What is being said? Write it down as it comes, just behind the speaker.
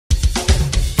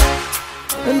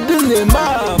Ndune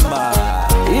mama,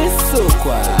 it's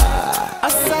Succour.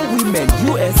 Asa Women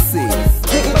USA.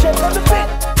 Take a check on the pit.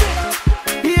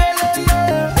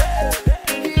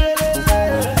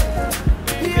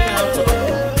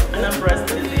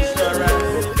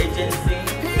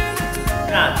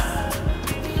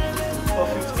 For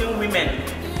 15 women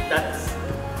that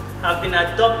have been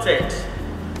adopted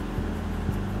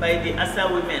by the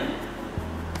Asa Women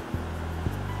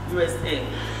USA.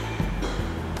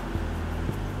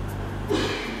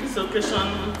 This occasion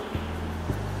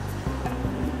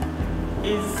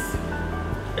is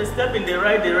a step in the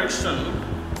right direction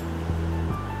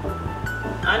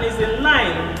and is in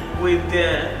line with the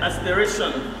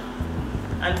aspiration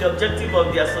and the objective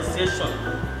of the association.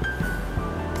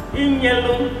 In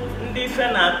yellow, ndị ife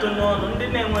na-atụ n'ọnụ ndị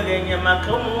na-enweghị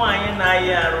enyemaka ụmụ nwaanyị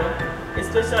na-ayọ arụ,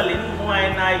 especially ụmụ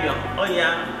nwaanyị na-ayọ ọya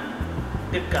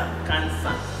dịka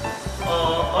cancer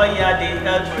ọya dị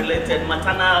health related,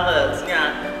 maternal health, ya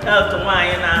health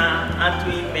nwaanyị na-atụ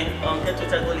ime nke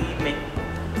tụchagoro ime,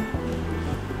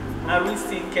 arụ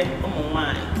isi ike ụmụ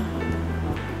nwaanyị.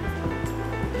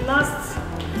 Last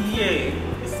year,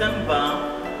 December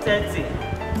 30,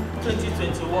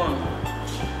 2021,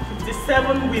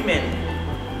 57 women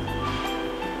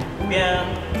were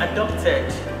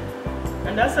adopted,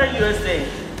 and Asa USA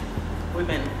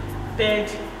women paid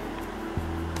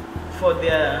for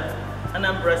their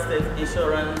Anambra State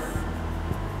Insurance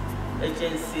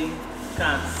Agency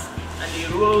cards and they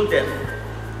enrolled them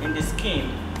in the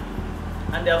scheme,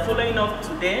 and they are following up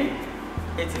today,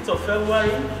 18th of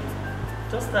February,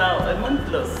 just a month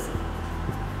plus,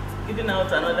 giving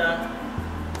out another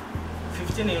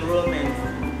 15 enrollments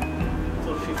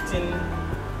to 15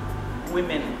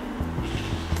 women.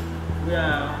 We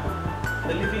are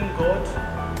believing God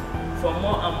for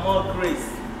more and more grace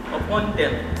upon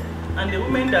them, and the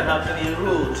women that have been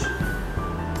enrolled,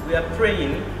 we are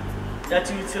praying that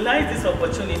you utilize this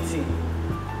opportunity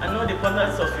and know the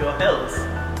importance of your health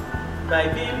by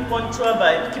being punctual,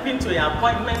 by keeping to your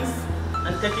appointments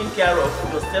and taking care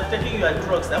of yourself, taking your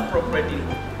drugs appropriately,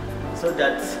 so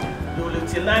that you will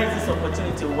utilize this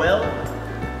opportunity well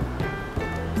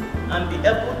and be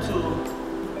able to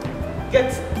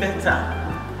get better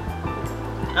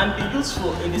and be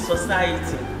useful in the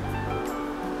society.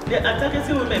 They are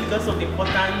targeting women because of the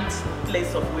important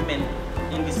place of women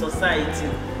in the society.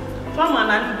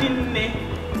 Farmer and Dinne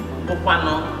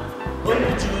Bopano,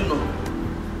 Onujuno,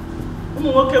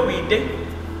 Umuoke Wide,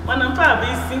 Manampa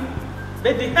Bisi,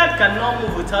 but the head cannot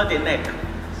move without the neck.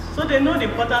 So they know the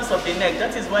importance of the neck.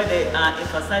 That is why they are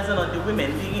emphasizing on the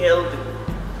women being healthy.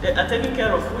 They are taking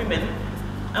care of women,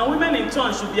 and women in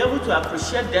turn should be able to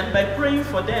appreciate them by praying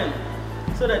for them,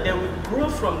 so that they will grow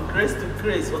from grace to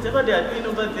grace. Whatever they are doing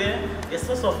over there, a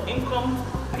source of income,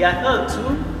 their health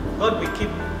too, God will keep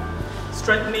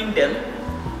strengthening them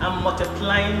and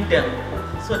multiplying them,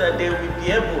 so that they will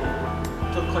be able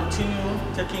to continue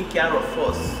taking care of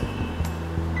us.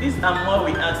 This and more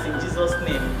we ask in Jesus'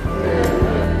 name.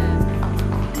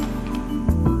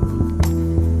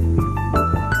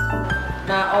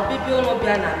 Na obibi ono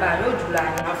bia na ba no jula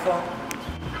anya afọ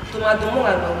tumadu mu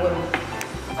ga nwe mu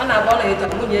ona ba na eto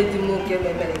munye di mu ke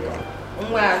memere ko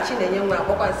nwa Chinenye nwa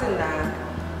akwakwa nsi na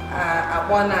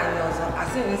akpọ na anya ọzọ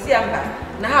asị nsi ya mba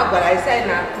na ha gwara isi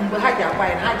na mgbe ha ji akwa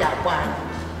ha ji akwa anyị.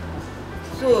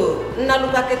 So nna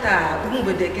luka kita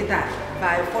mgbede kita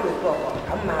by 4 o'clock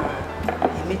amma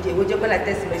emeje woje kwala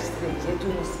test message etu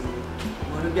musi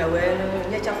wolu bia we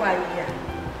nyechakwa anyị ya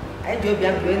anyị dị obi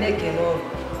ambe na-eke no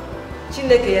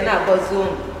Chineke ya na-agọzi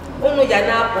unu ya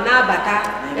na-apụ na-abata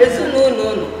ezinụlọ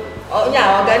unu onye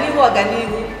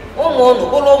ọganihu ụmụ unu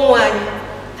bụrụ ụmụ anyị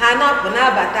ha na-apụ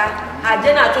na-abata ha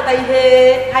je na-achọta ihe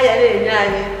ha ya na-enye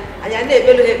anyị anya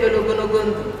na-ekpelu ha ekpelu ogologo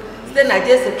ndụ site na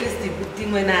Jesu Kristi bụ di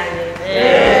nwe n'anyị.